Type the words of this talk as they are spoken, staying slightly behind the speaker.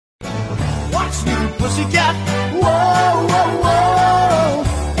What's new, pussycat? Whoa, whoa, whoa.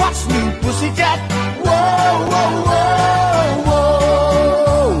 What's new, pussycat? Whoa, whoa, whoa,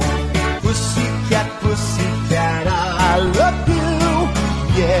 whoa. Pussycat, pussycat, I love you.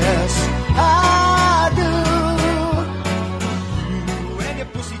 Yes, I do. You and your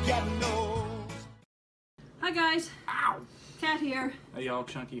pussycat knows. Hi guys. Ow! Cat here. Hey y'all,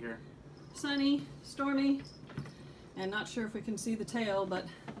 Chunky here. Sunny, stormy, and not sure if we can see the tail, but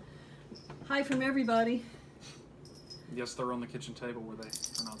hi from everybody. Yes, they're on the kitchen table where they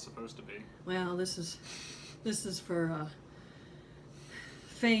are not supposed to be. Well, this is for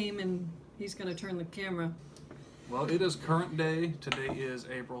fame, and he's going to turn the camera. Well, it is current day. Today is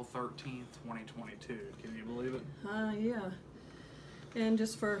April 13th, 2022. Can you believe it? Yeah. And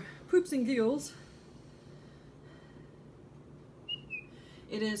just for poops and giggles,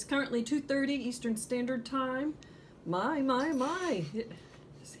 it is currently 2:30 Eastern Standard Time. My.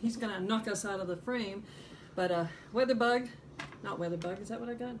 He's going to knock us out of the frame. But weather bug, not weather bug, is that what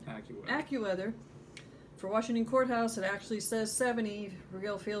I got? AccuWeather. AccuWeather. For Washington Courthouse, it actually says 70,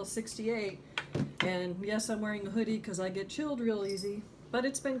 real feels 68. And yes, I'm wearing a hoodie because I get chilled real easy, but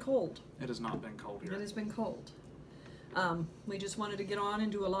it's been cold. It has not been cold here. It has been cold. We just wanted to get on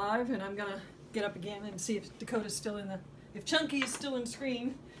and do a live, and I'm going to get up again and see if Dakota's still in if Chunky is still in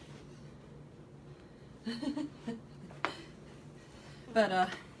screen. But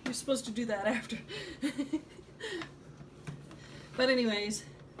you're supposed to do that after. But anyways,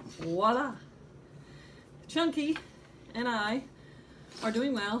 voila. Chunky and I are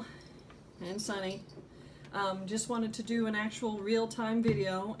doing well, and Sunny. Just wanted to do an actual real-time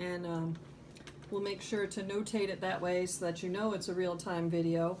video, and we'll make sure to notate it that way so that you know it's a real-time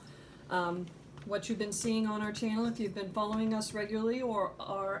video. What you've been seeing on our channel, if you've been following us regularly or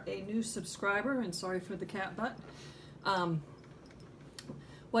are a new subscriber, and sorry for the cat butt,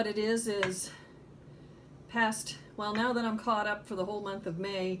 what it is past, well, now that I'm caught up for the whole month of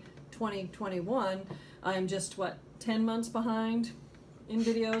May 2021, I'm just, 10 months behind in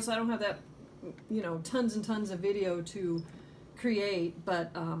videos. I don't have that, tons and tons of video to create,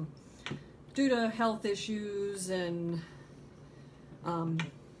 but due to health issues and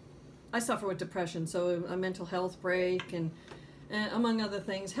I suffer with depression, so a mental health break, and among other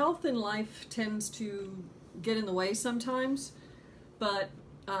things. Health in life tends to get in the way sometimes, but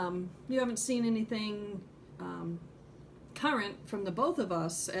you haven't seen anything current from the both of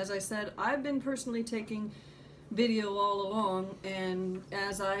us. As I said, I've been personally taking video all along, and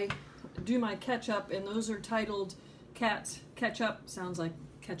as I do my catch-up, and those are titled Cat's Catch-Up, sounds like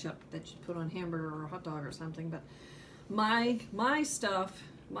ketchup that you put on hamburger or a hot dog or something, but my stuff,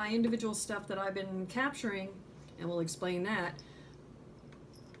 my individual stuff that I've been capturing, and we'll explain that,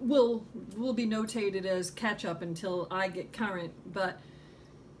 will be notated as catch-up until I get current. But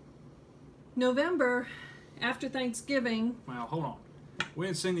November, after Thanksgiving... Well, hold on. We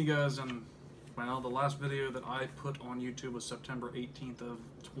ain't seen you guys in, well, the last video that I put on YouTube was September 18th of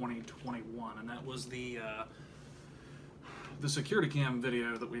 2021, and that was the security cam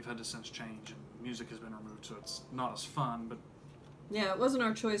video that we've had to since change, and music has been removed, so it's not as fun, but... Yeah, it wasn't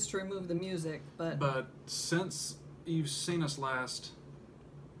our choice to remove the music, but... But since you've seen us last,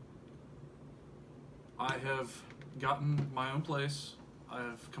 I have gotten my own place.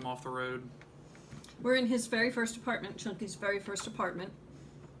 I've come off the road. We're in his very first apartment, Chunky's very first apartment.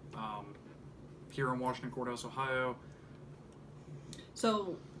 Here in Washington Courthouse, Ohio.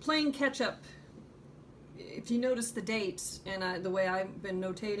 So, playing catch-up, if you notice the dates, and the way I've been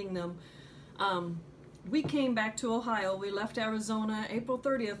notating them, we came back to Ohio. We left Arizona April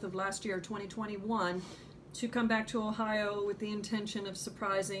 30th of last year, 2021, to come back to Ohio with the intention of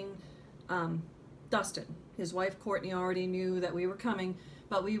surprising Dustin. His wife Courtney already knew that we were coming,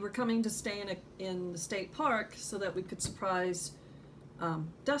 but we were coming to stay in the state park so that we could surprise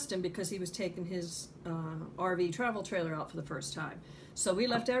Dustin, because he was taking his RV travel trailer out for the first time. So we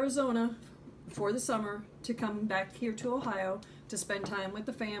left Arizona for the summer to come back here to Ohio to spend time with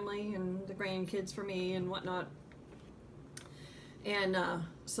the family and the grandkids for me and whatnot. And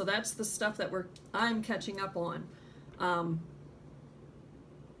so that's the stuff that I'm catching up on.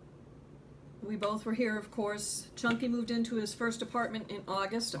 We both were here, of course. Chunky moved into his first apartment in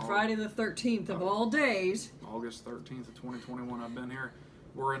August, Friday the 13th of all days. August 13th of 2021, I've been here.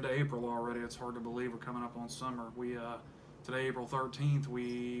 We're into April already. It's hard to believe we're coming up on summer. Today, April 13th,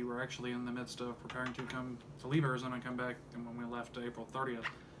 we were actually in the midst of preparing to leave Arizona and come back, and when we left April 30th.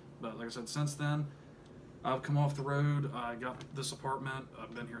 But like I said, since then, I've come off the road. I got this apartment.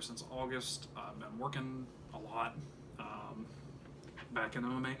 I've been here since August. I've been working a lot. Back into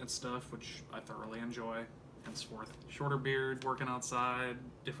my maintenance stuff, which I thoroughly enjoy. Henceforth, shorter beard, working outside,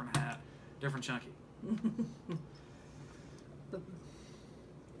 different hat. Different Chunky.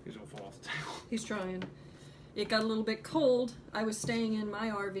 He's gonna fall off the table. He's trying. It got a little bit cold. I was staying in my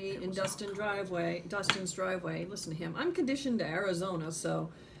RV in Dustin's driveway. Listen to him. I'm conditioned to Arizona,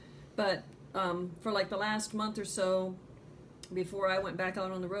 so, but for like the last month or so, before I went back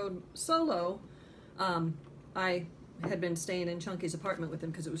out on the road solo, I had been staying in Chunky's apartment with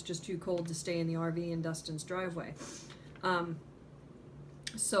him because it was just too cold to stay in the RV in Dustin's driveway.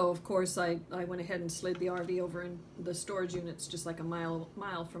 So of course I went ahead and slid the RV over in the storage units just like a mile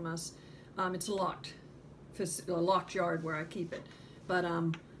from us. It's a locked yard where I keep it. But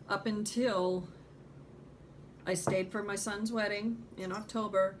up until I stayed for my son's wedding in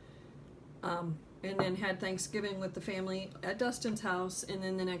October, and then had Thanksgiving with the family at Dustin's house, and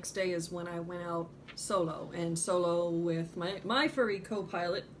then the next day is when I went out solo with my furry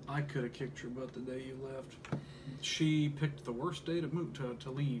co-pilot. I could have kicked your butt the day you left. She picked the worst day to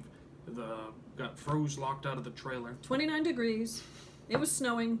leave. Got froze locked out of the trailer. 29 degrees. It was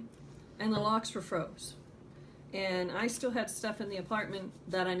snowing, and the locks were froze. And I still had stuff in the apartment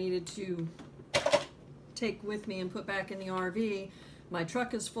that I needed to take with me and put back in the RV. My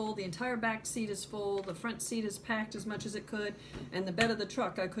truck is full, the entire back seat is full, the front seat is packed as much as it could, and the bed of the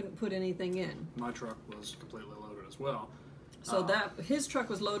truck I couldn't put anything in. My truck was completely loaded as well. So his truck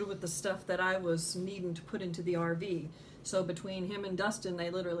was loaded with the stuff that I was needing to put into the RV. So between him and Dustin, they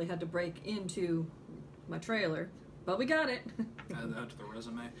literally had to break into my trailer. But we got it. Add that to the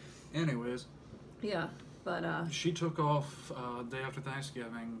resume. Anyways. Yeah, but she took off day after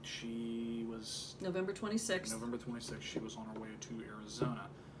Thanksgiving. She was November 26th. November 26th. She was on her way to Arizona.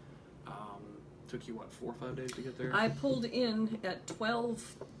 Took you what, 4 or 5 days to get there? I pulled in at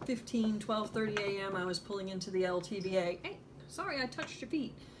 12:30 a.m. I was pulling into the LTVA. Hey, sorry, I touched your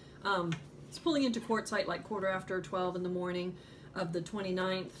feet. It's pulling into Quartzsite like 12:15 in the morning of the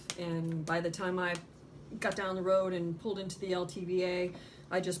 29th, and by the time I got down the road and pulled into the LTVA,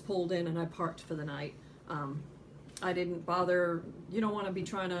 I just pulled in and I parked for the night. I didn't bother. You don't want to be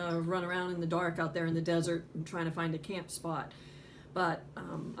trying to run around in the dark out there in the desert and trying to find a camp spot. But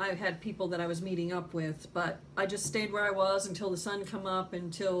I had people that I was meeting up with, but I just stayed where I was until the sun come up,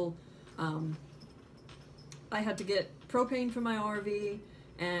 until I had to get propane for my RV,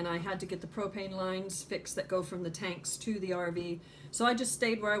 and I had to get the propane lines fixed that go from the tanks to the RV. So I just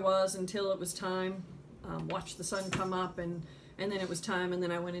stayed where I was until it was time, watched the sun come up, and then it was time, and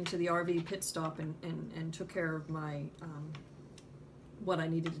then I went into the RV pit stop and took care of my what I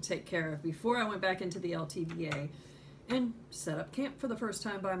needed to take care of before I went back into the LTVA and set up camp for the first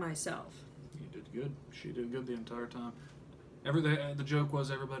time by myself. You did good. She did good the entire time. The joke was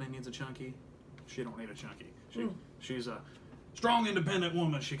everybody needs a Chunky. She don't need a Chunky. She's a strong, independent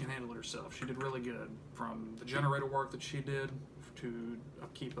woman. She can handle it herself. She did really good. From the generator work that she did to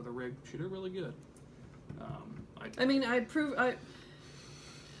upkeep of the rig, she did really good.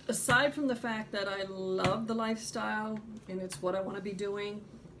 Aside from the fact that I love the lifestyle and it's what I want to be doing,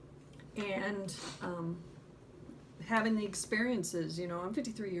 and having the experiences, I'm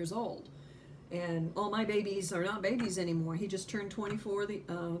 53 years old, and all my babies are not babies anymore. He just turned 24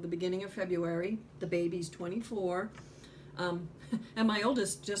 the beginning of February. The baby's 24, and my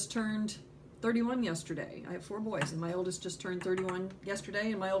oldest just turned 31 yesterday. I have 4 boys, and my oldest just turned 31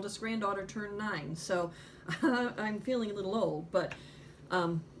 yesterday, and my oldest granddaughter turned 9. So I'm feeling a little old, but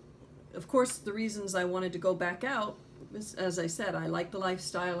of course the reasons I wanted to go back out is, as I said, I like the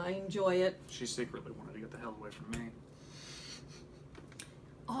lifestyle, I enjoy it. She secretly wanted to get the hell away from me.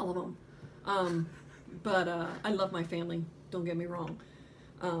 All of them. But I love my family, don't get me wrong.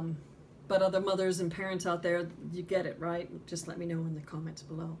 But other mothers and parents out there, you get it, right? Just let me know in the comments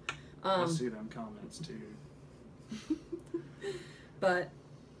below. I see them comments too. But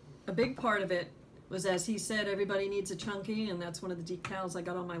a big part of it was, as he said, everybody needs a Chunky, and that's one of the decals I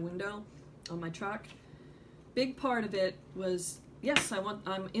got on my window, on my truck. Big part of it was, yes,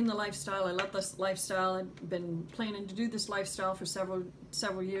 I'm in the lifestyle. I love this lifestyle. I've been planning to do this lifestyle for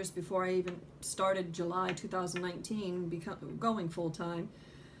several years before I even started July 2019 going full time.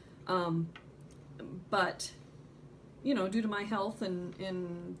 But due to my health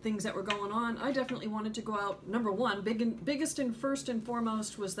and things that were going on, I definitely wanted to go out. Number one, biggest and first and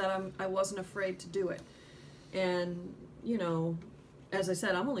foremost was that I wasn't afraid to do it. And, as I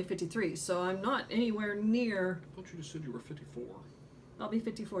said, I'm only 53, so I'm not anywhere near... I thought you just said you were 54. I'll be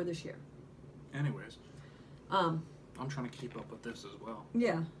 54 this year. Anyways. I'm trying to keep up with this as well.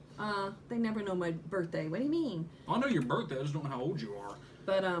 Yeah. They never know my birthday. What do you mean? I know your birthday, I just don't know how old you are.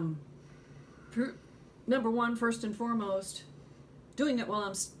 But, number one, first and foremost, doing it while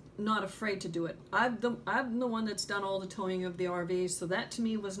I'm not afraid to do it. I'm the one that's done all the towing of the RV, so that to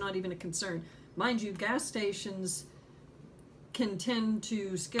me was not even a concern. Mind you, gas stations can tend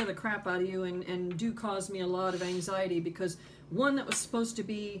to scare the crap out of you and do cause me a lot of anxiety, because one that was supposed to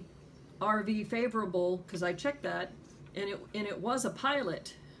be RV favorable, because I checked that, and it was a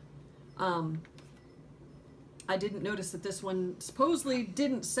pilot. I didn't notice that this one supposedly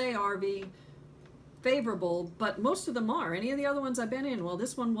didn't say RV favorable, but most of them are. Any of the other ones I've been in, well,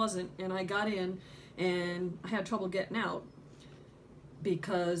 this one wasn't, and I got in and I had trouble getting out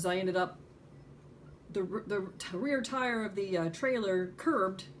because I ended up the rear tire of the trailer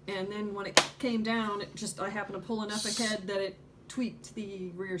curbed, and then when it came down, I happened to pull enough ahead that it tweaked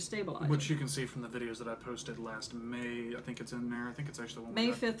the rear stabilizer. Which you can see from the videos that I posted last May. I think it's in there. I think it's actually when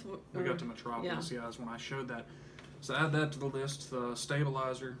May 5th. We got to Metropolis. Yeah, is when I showed that. So add that to the list: the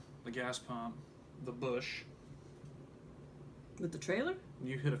stabilizer, the gas pump, the bush. With the trailer?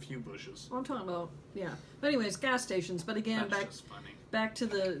 You hit a few bushes. Well, I'm talking about, yeah. But anyways, gas stations. But again, back to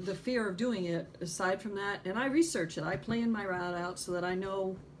the fear of doing it. Aside from that, and I research it. I plan my route out so that I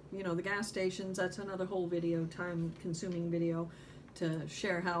know, the gas stations. That's another whole video, time-consuming video, to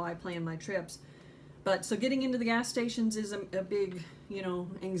share how I plan my trips. But so getting into the gas stations is a big,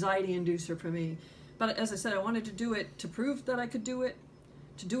 anxiety inducer for me. But as I said, I wanted to do it to prove that I could do it,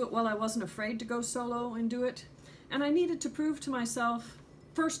 to do it while I wasn't afraid to go solo and do it. And I needed to prove to myself,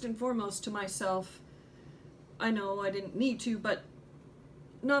 first and foremost to myself, I know I didn't need to, but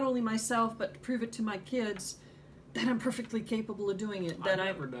not only myself, but to prove it to my kids, that I'm perfectly capable of doing it. That I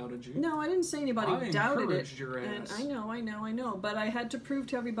never doubted you. No, I didn't say anybody doubted it. I encouraged your ass. And I know. But I had to prove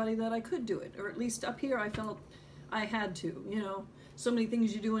to everybody that I could do it. Or at least up here I felt I had to, So many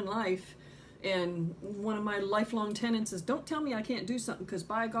things you do in life. And one of my lifelong tenets is, don't tell me I can't do something, because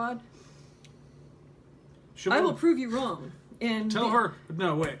by God, I will prove you wrong. And tell her.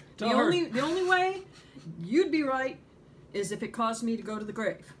 No, wait. Tell her. The only way you'd be right is if it caused me to go to the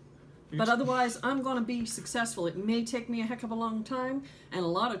grave. But otherwise, I'm going to be successful. It may take me a heck of a long time and a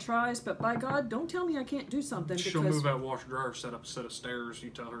lot of tries, but by God, don't tell me I can't do something. She'll move out washer dryer, set up a set of stairs. You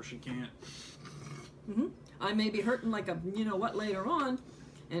tell her she can't. Mm-hmm. I may be hurting like a what later on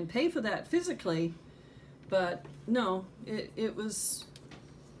and pay for that physically, but no, it was...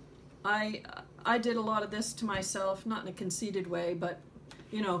 I did a lot of this to myself, not in a conceited way, but,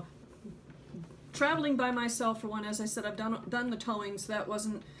 traveling by myself, for one, as I said, I've done the towing, so that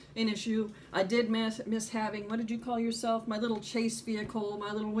wasn't an issue. I did miss having, what did you call yourself? My little chase vehicle,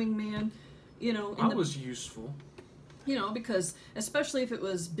 my little wingman, I was useful. Because especially if it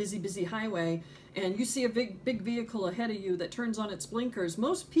was busy highway, and you see a big vehicle ahead of you that turns on its blinkers,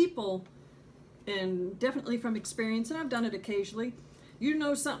 most people, and definitely from experience, and I've done it occasionally,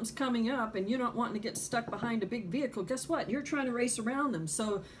 something's coming up and you're not wanting to get stuck behind a big vehicle. Guess what? You're trying to race around them.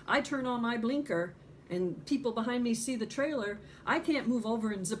 So I turn on my blinker and people behind me see the trailer. I can't move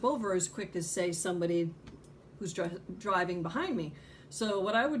over and zip over as quick as, say, somebody who's driving behind me. So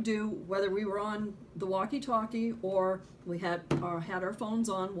what I would do, whether we were on the walkie-talkie or we had our phones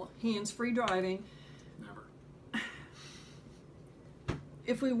on, hands-free driving, never.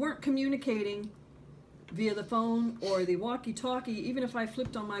 If we weren't communicating via the phone or the walkie-talkie, even if I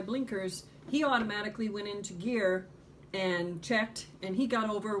flipped on my blinkers, he automatically went into gear and checked, and he got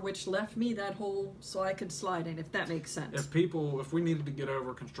over, which left me that hole so I could slide in, if that makes sense. If we needed to get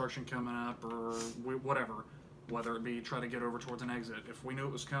over construction coming up or whatever, whether it be try to get over towards an exit, if we knew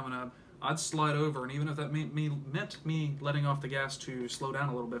it was coming up, I'd slide over, and even if that meant me letting off the gas to slow down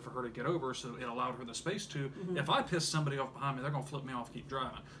a little bit for her to get over so it allowed her the space to, if I piss somebody off behind me, they're going to flip me off, keep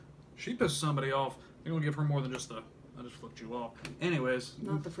driving. She pissed somebody off, you're going to give her more than just I just flipped you off. Anyways.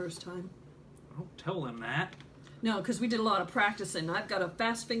 Not the first time. Don't tell them that. No, because we did a lot of practicing. I've got a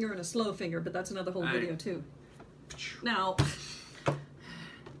fast finger and a slow finger, but that's another whole video too. Now,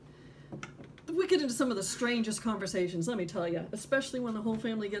 we get into some of the strangest conversations, let me tell you, especially when the whole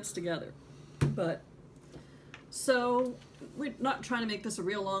family gets together. But, so, we're not trying to make this a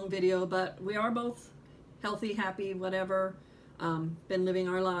real long video, but we are both healthy, happy, whatever, been living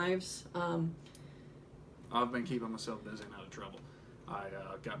our lives. I've been keeping myself busy and out of trouble. I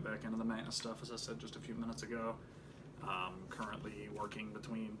got back into the maintenance stuff, as I said just a few minutes ago. Currently working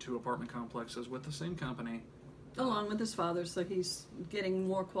between 2 apartment complexes with the same company. Along with his father, so he's getting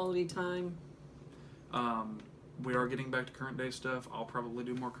more quality time. We are getting back to current day stuff. I'll probably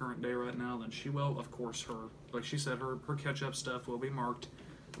do more current day right now than she will. Of course, like she said, her catch-up stuff will be marked.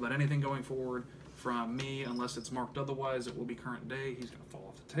 But anything going forward from me, unless it's marked otherwise, it will be current day. He's going to fall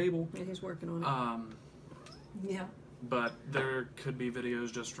off the table. Yeah, he's working on it. Yeah. But there could be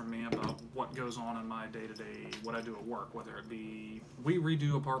videos just from me about what goes on in my day-to-day, what I do at work, whether it be, we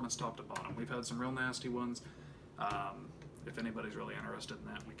redo apartments top to bottom. We've had some real nasty ones. If anybody's really interested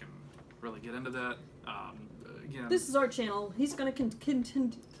in that, we can really get into that. Again, this is our channel. He's going to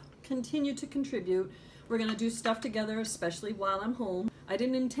continue to contribute. We're going to do stuff together, especially while I'm home. I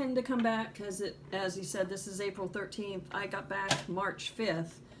didn't intend to come back because, as he said, this is April 13th. I got back March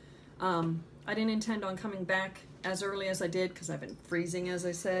 5th. I didn't intend on coming back as early as I did because I've been freezing, as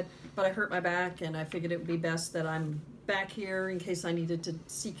I said, but I hurt my back and I figured it would be best that I'm back here in case I needed to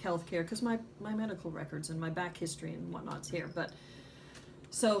seek health care because my medical records and my back history and whatnot's here. But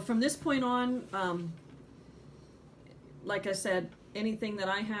so from this point on, like I said, anything that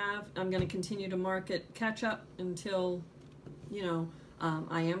I have, I'm going to continue to market catch up until, you know,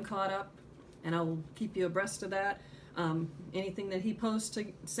 I am caught up, and I will keep you abreast of that. Anything that he posts,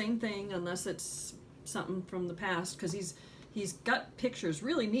 same thing, unless it's something from the past, because he's got pictures,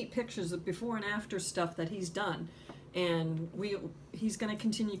 really neat pictures of before and after stuff that he's done, and he's going to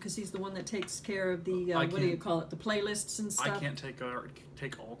continue because he's the one that takes care of the what do you call it, the playlists and stuff. I can't take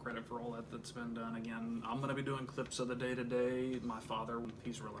all credit for all that's been done. Again, I'm going to be doing clips of the day-to-day. My father,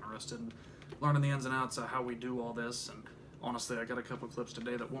 he's real interested in learning the ins and outs of how we do all this, and honestly, I got a couple clips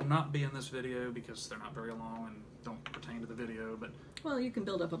today that will not be in this video because they're not very long and don't pertain to the video. But well, you can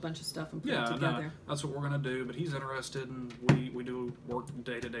build up a bunch of stuff and put it together. No, that's what we're gonna do. But he's interested, and we do work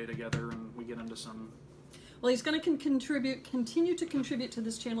day to day together, and we get into some. Well, he's going to continue to contribute to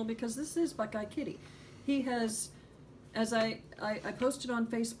this channel because this is Buckeye Kitty. He has, as I posted on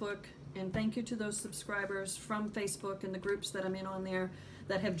Facebook, and thank you to those subscribers from Facebook and the groups that I'm in on there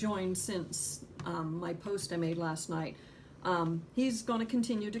that have joined since my post I made last night. He's going to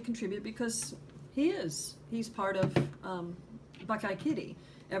continue to contribute because he's part of Buckeye Kitty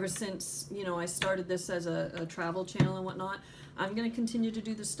ever since, you know, I started this as a travel channel and whatnot. I'm going to continue to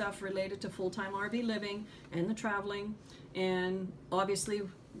do the stuff related to full-time RV living and the traveling, and obviously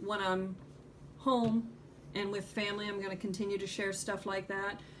when I'm home and with family, I'm going to continue to share stuff like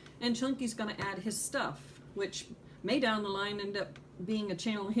that, and Chunky's going to add his stuff, which may down the line end up being a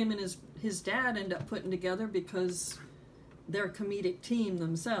channel him and his dad end up putting together because they're a comedic team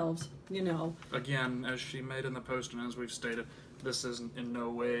themselves, you know. Again, as she made in the post and as we've stated, this isn't in no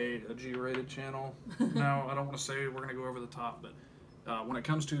way a G-rated channel. Now, I don't want to say we're going to go over the top, but when it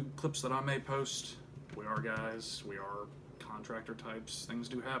comes to clips that I may post, we are guys, we are contractor types, things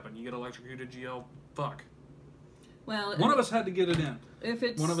do happen. You get electrocuted, GL, fuck. Well, one of us had to get it in. If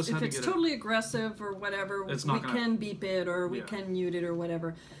it's totally aggressive or whatever, we can beep it or we can mute it or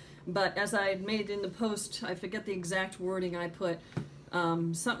whatever. But as I made in the post, I forget the exact wording I put,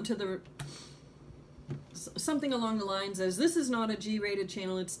 something along the lines as, this is not a G-rated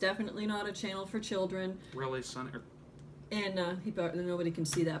channel, it's definitely not a channel for children. Really, son? And nobody can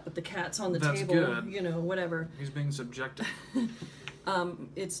see that, but the cat's on the That's table, good. You know, whatever. He's being subjective.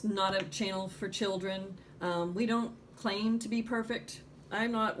 It's not a channel for children. We don't claim to be perfect.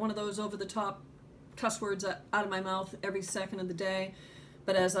 I'm not one of those over-the-top cuss words out of my mouth every second of the day.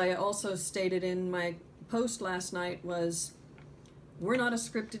 But as I also stated in my post last night was, we're not a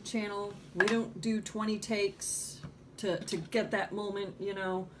scripted channel. We don't do 20 takes to get that moment, you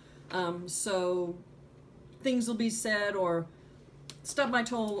know. So things will be said, or stub my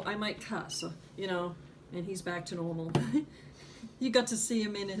toe, I might cuss, you know, and he's back to normal. You got to see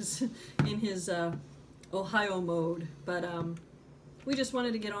him in his Ohio mode. But we just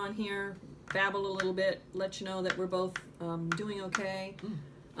wanted to get on here, babble a little bit, let you know that we're both doing okay.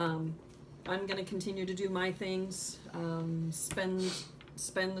 I'm going to continue to do my things, spend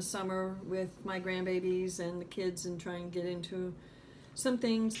the summer with my grandbabies and the kids and try and get into some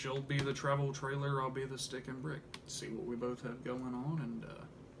things. She'll be the travel trailer, I'll be the stick and brick. See what we both have going on, and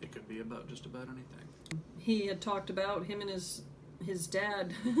it could be about just about anything. He had talked about him and his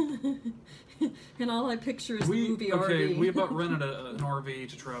dad, and all I picture is the movie RV. We about rented an RV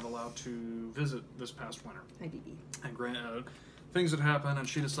to travel out to visit this past winter. Hi, BB. And things had happened, and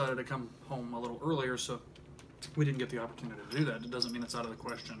she decided to come home a little earlier, so we didn't get the opportunity to do that. It doesn't mean it's out of the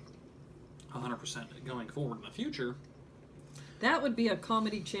question 100% going forward in the future. That would be a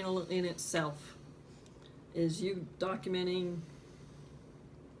comedy channel in itself, is you documenting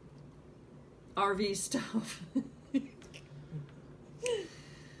RV stuff.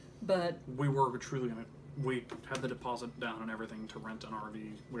 But we were truly gonna, we had the deposit down and everything to rent an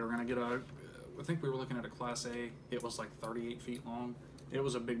RV. We were gonna get I think we were looking at a Class A. It was like 38 feet long. It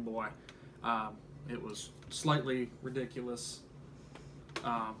was a big boy. It was slightly ridiculous.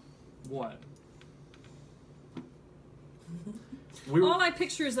 What? All I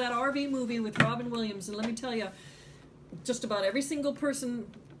picture is that RV movie with Robin Williams, and let me tell you, just about every single person,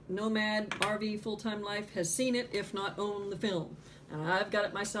 nomad, RV, full-time life, has seen it, if not owned the film. And I've got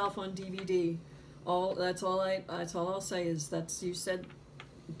it myself on DVD. That's all I'll say is that's, you said,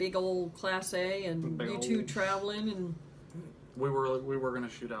 big old Class A, and Big you old- two traveling, and We were going to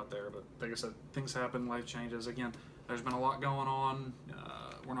shoot out there, but like I said, things happen, life changes. Again, there's been a lot going on.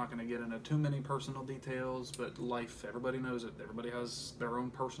 We're not going to get into too many personal details, but life, everybody knows it. Everybody has their own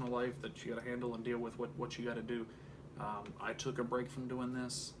personal life that you got to handle and deal with what you got to do. I took a break from doing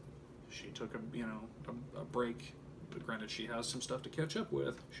this. She took a break. Granted, she has some stuff to catch up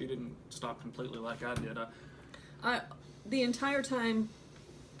with. She didn't stop completely like I did. the entire time,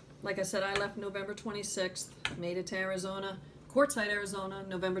 like I said, I left November 26th, made it to Arizona, Quartzsite, Arizona,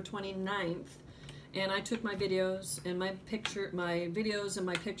 November 29th, and I took my videos and my videos and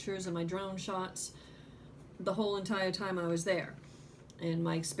my pictures and my drone shots the whole entire time I was there, and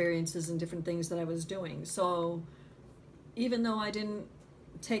my experiences and different things that I was doing. So even though I didn't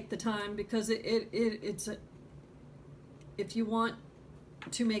take the time, because if you want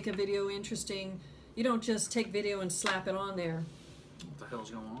to make a video interesting, you don't just take video and slap it on there. What the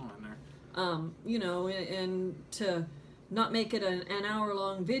hell's going on in there? And to not make it an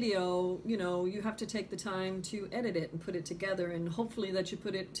hour-long video, you have to take the time to edit it and put it together, and hopefully that you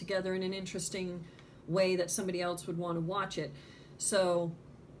put it together in an interesting way that somebody else would want to watch it. So,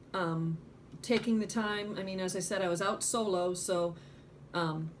 taking the time, as I said, I was out solo, so,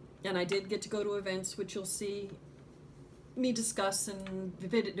 and I did get to go to events, which you'll see me discuss in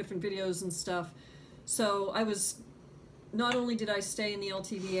different videos and stuff. So not only did I stay in the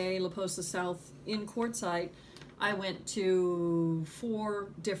LTVA, La Posa South, in Quartzsite, I went to 4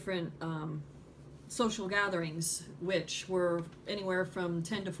 different social gatherings, which were anywhere from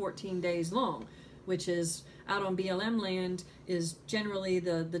 10 to 14 days long, which is, out on BLM land, is generally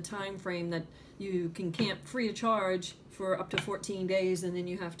the time frame that you can camp free of charge for up to 14 days, and then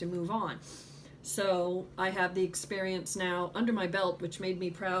you have to move on. So I have the experience now under my belt, which made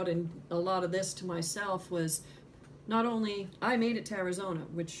me proud, and a lot of this to myself was not only I made it to Arizona,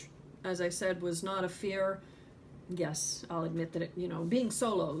 which, as I said, was not a fear. Yes, I'll admit that being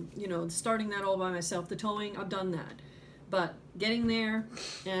solo, starting that all by myself, the towing, I've done that. But getting there,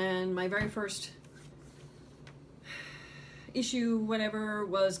 and my very first issue, whatever,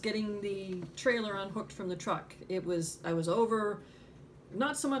 was getting the trailer unhooked from the truck. I was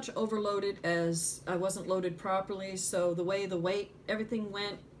not so much overloaded as I wasn't loaded properly, so the way the weight, everything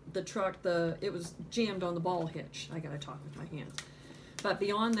went, the truck, it was jammed on the ball hitch. I gotta talk with my hands. But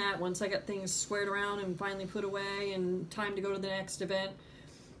beyond that, once I got things squared around and finally put away and time to go to the next event,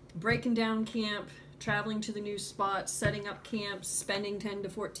 breaking down camp, traveling to the new spots, setting up camps, spending 10 to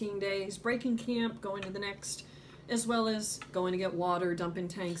 14 days, breaking camp, going to the next, as well as going to get water, dumping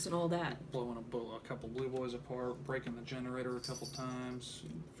tanks and all that. Blowing a couple blue boys apart, breaking the generator a couple times.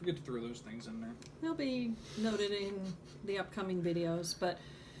 Forget to throw those things in there. They'll be noted in the upcoming videos. But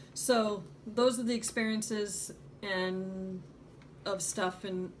so those are the experiences and of stuff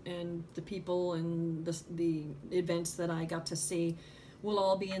and the people and the events that I got to see will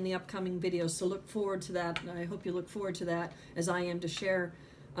all be in the upcoming videos. So look forward to that. I hope you look forward to that, as I am to share.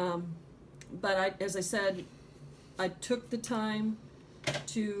 But as I said, I took the time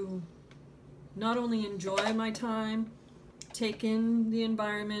to not only enjoy my time, take in the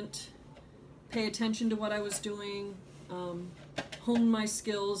environment, pay attention to what I was doing, hone my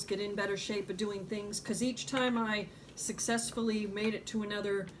skills, get in better shape of doing things, because each time I successfully made it to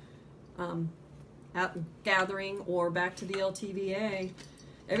another gathering or back to the LTVA,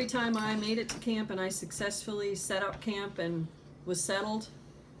 every time I made it to camp and I successfully set up camp and was settled,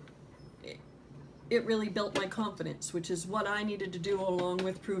 it really built my confidence, which is what I needed to do, along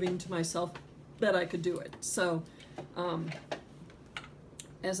with proving to myself that I could do it. So,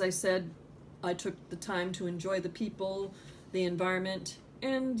 as I said, I took the time to enjoy the people, the environment,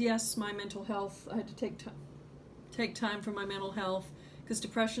 and yes, my mental health. I had to take time for my mental health, because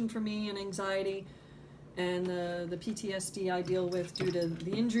depression for me and anxiety and the PTSD I deal with due to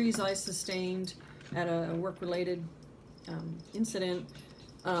the injuries I sustained at a work-related incident.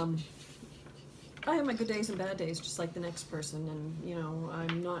 I have my good days and bad days, just like the next person, and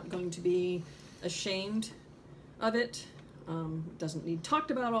I'm not going to be ashamed of it. Doesn't need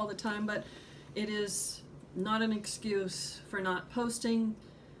talked about all the time, but it is not an excuse for not posting,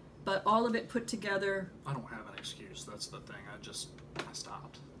 but all of it put together. I don't have an excuse. That's the thing. I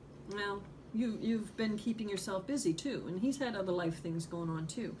stopped. Well, you've been keeping yourself busy too, and he's had other life things going on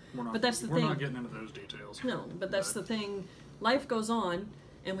too. But that's the thing. We're not getting into those details. No, but that's the thing. Life goes on,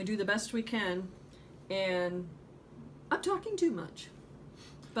 and we do the best we can. And I'm talking too much,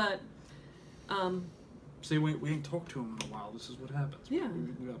 but See, we ain't talked to him in a while. This is what happens. Yeah.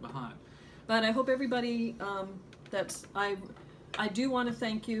 We got behind. But I hope everybody, I do want to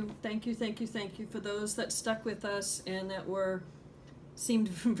thank you for those that stuck with us and that seemed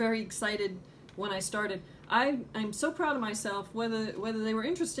very excited when I started. I'm so proud of myself, whether they were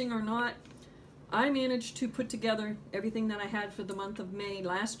interesting or not. I managed to put together everything that I had for the month of May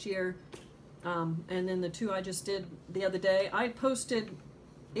last year, and then the 2 I just did the other day. I posted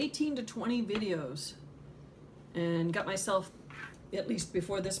 18 to 20 videos and got myself, at least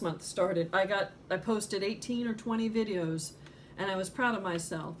before this month started, I posted 18 or 20 videos, and I was proud of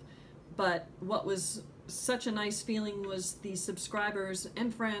myself. But what was such a nice feeling was the subscribers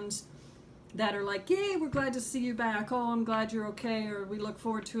and friends that are like, yay, we're glad to see you back. Oh, I'm glad you're okay, or we look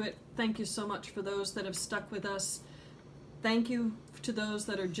forward to it. Thank you so much for those that have stuck with us. Thank you to those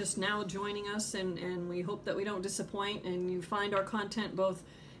that are just now joining us, and we hope that we don't disappoint and you find our content both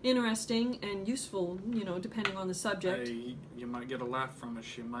interesting and useful, you know, depending on the subject. Hey, you might get a laugh from us.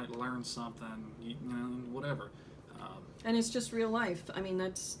 You might learn something, you know, whatever. And it's just real life. I mean,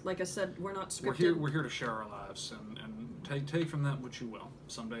 that's, like I said, we're not scripted. We're here to share our lives, and take from that what you will.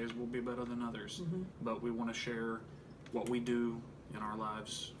 Some days will be better than others, but we want to share what we do in our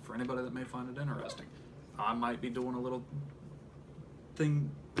lives for anybody that may find it interesting. I might be doing a little thing,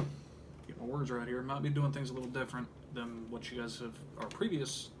 get my words right here, might be doing things a little different than what you guys have, our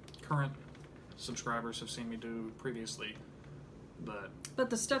current subscribers have seen me do previously, but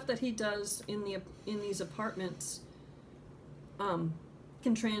the stuff that he does in these apartments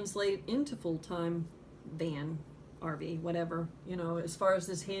can translate into full-time van, RV, whatever, you know, as far as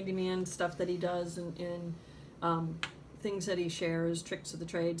this handyman stuff that he does and things that he shares, tricks of the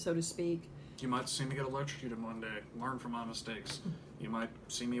trade, so to speak. You might see me get electrocuted one day, learn from my mistakes. You might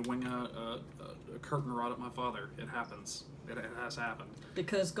see me wing a curtain rod at my father. It happens. It has happened.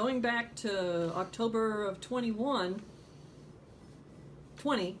 Because going back to October of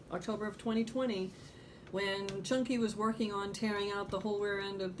 2020, when Chunky was working on tearing out the whole rear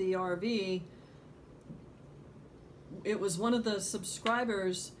end of the RV, it was one of the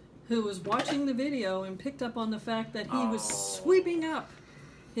subscribers who was watching the video and picked up on the fact that he was sweeping up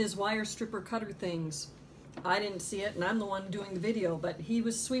his wire stripper cutter things. I didn't see it, and I'm the one doing the video, but he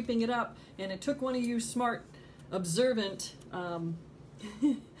was sweeping it up, and it took one of you smart, observant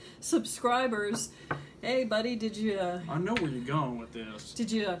subscribers. Hey, buddy, did you... I know where you're going with this. Did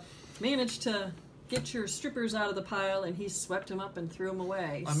you manage to get your strippers out of the pile? And he swept them up and threw them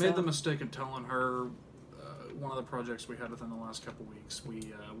away. I made the mistake of telling her one of the projects we had within the last couple weeks.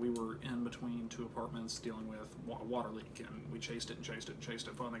 We were in between 2 apartments dealing with a water leak, and we chased it and chased it and chased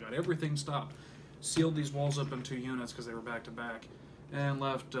it. Finally got everything stopped. Sealed these walls up in 2 units because they were back to back, and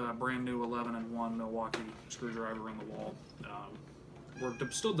left a brand new 11-in-1 Milwaukee screwdriver in the wall. We're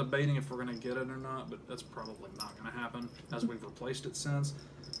still debating if we're going to get it or not, but that's probably not going to happen, as we've replaced it since.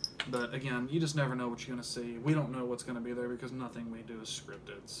 But again, you just never know what you're going to see. We don't know what's going to be there because nothing we do is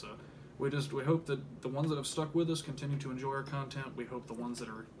scripted. So we hope that the ones that have stuck with us continue to enjoy our content. We hope the ones that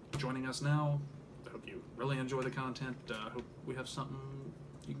are joining us now, I hope you really enjoy the content. Hope we have something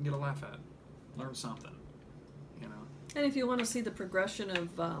you can get a laugh at, learn something, you know. And if you want to see the progression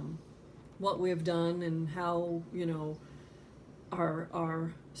of what we have done and how, you know,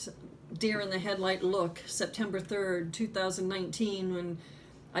 our deer in the headlight look, September 3rd, 2019, when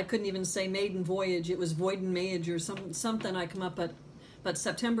I couldn't even say maiden voyage, it was void and mage or something I come up at. But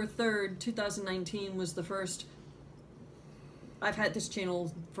September 3rd, 2019 was the first. I've had this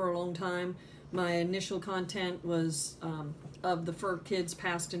channel for a long time. My initial content was of the fur kids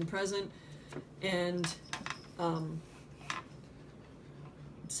past and present, and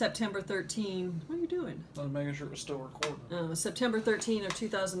September 13, what are you doing? I was making sure it was still recording. September 13 of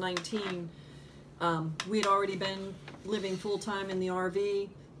 2019, we had already been living full-time in the RV.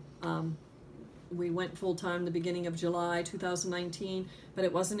 We went full-time the beginning of July 2019, but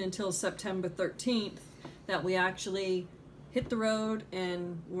it wasn't until September 13th that we actually hit the road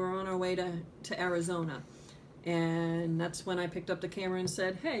and we're on our way to Arizona. And that's when I picked up the camera and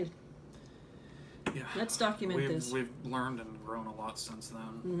said, hey, yeah, let's document this. We've learned and grown a lot since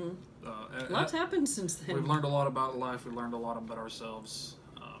then. Lots happened since then. We've learned a lot about life. We've learned a lot about ourselves.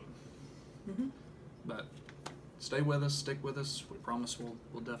 But stay with us, stick with us. We promise we'll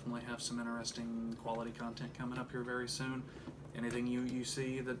definitely have some interesting quality content coming up here very soon. Anything you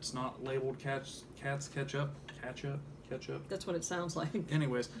see that's not labeled cats catch up. That's what it sounds like.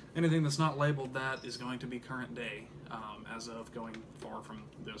 Anyways, anything that's not labeled that is going to be current day, as of going far from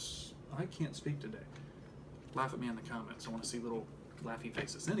this. I can't speak today. Laugh at me in the comments. I want to see little laughy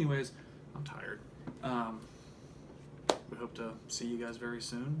faces. Anyways, I'm tired. We hope to see you guys very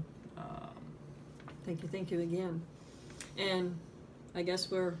soon. Thank you again. And I guess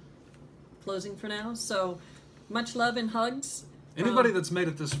we're closing for now. So much love and hugs. Anybody that's made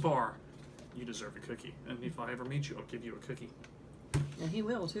it this far, you deserve a cookie. And if I ever meet you, I'll give you a cookie. And he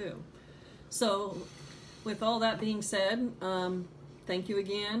will too. So with all that being said, thank you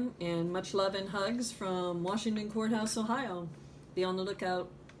again, and much love and hugs from Washington Courthouse, Ohio. Be on the lookout.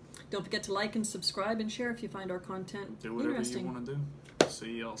 Don't forget to like and subscribe and share if you find our content Do whatever interesting. you want to do.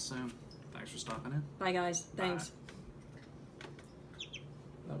 See y'all soon. Thanks for stopping in. Bye, guys. Thanks. Bye.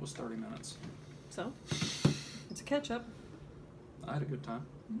 That was 30 minutes. So, it's a catch-up. I had a good time.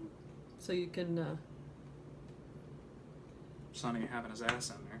 So you can... Sonny having his ass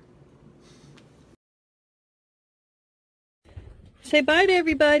in there. Say bye to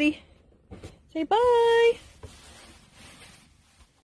everybody. Say bye.